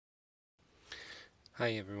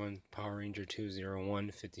Hi everyone, Power Ranger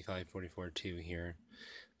 201 55442 here.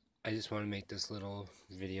 I just want to make this little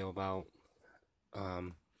video about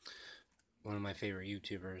um, one of my favorite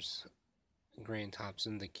YouTubers,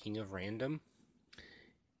 Thompson, the King of Random.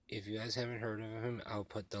 If you guys haven't heard of him, I'll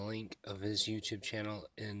put the link of his YouTube channel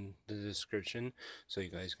in the description so you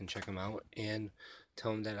guys can check him out and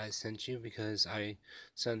tell him that I sent you, because I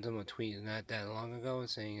sent him a tweet not that long ago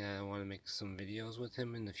saying that I want to make some videos with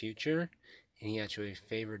him in the future, and he actually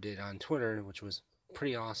favored it on Twitter, which was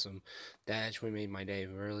pretty awesome. That actually made my day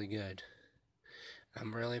really good.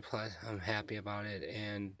 I'm happy about it,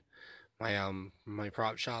 and my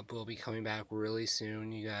prop shop will be coming back really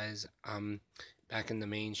soon, you guys. Back in the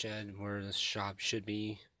main shed where the shop should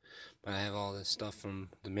be, but I have all this stuff from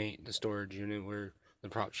the storage unit where the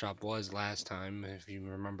prop shop was last time, if you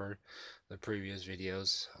remember the previous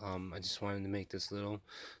videos. I just wanted to make this little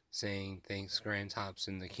saying thanks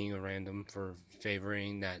Thompson, the King of Random, for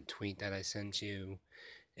favoring that tweet that I sent you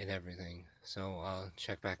and everything. So I'll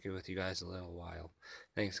check back in with you guys a little while.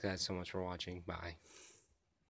 Thanks guys so much for watching. Bye.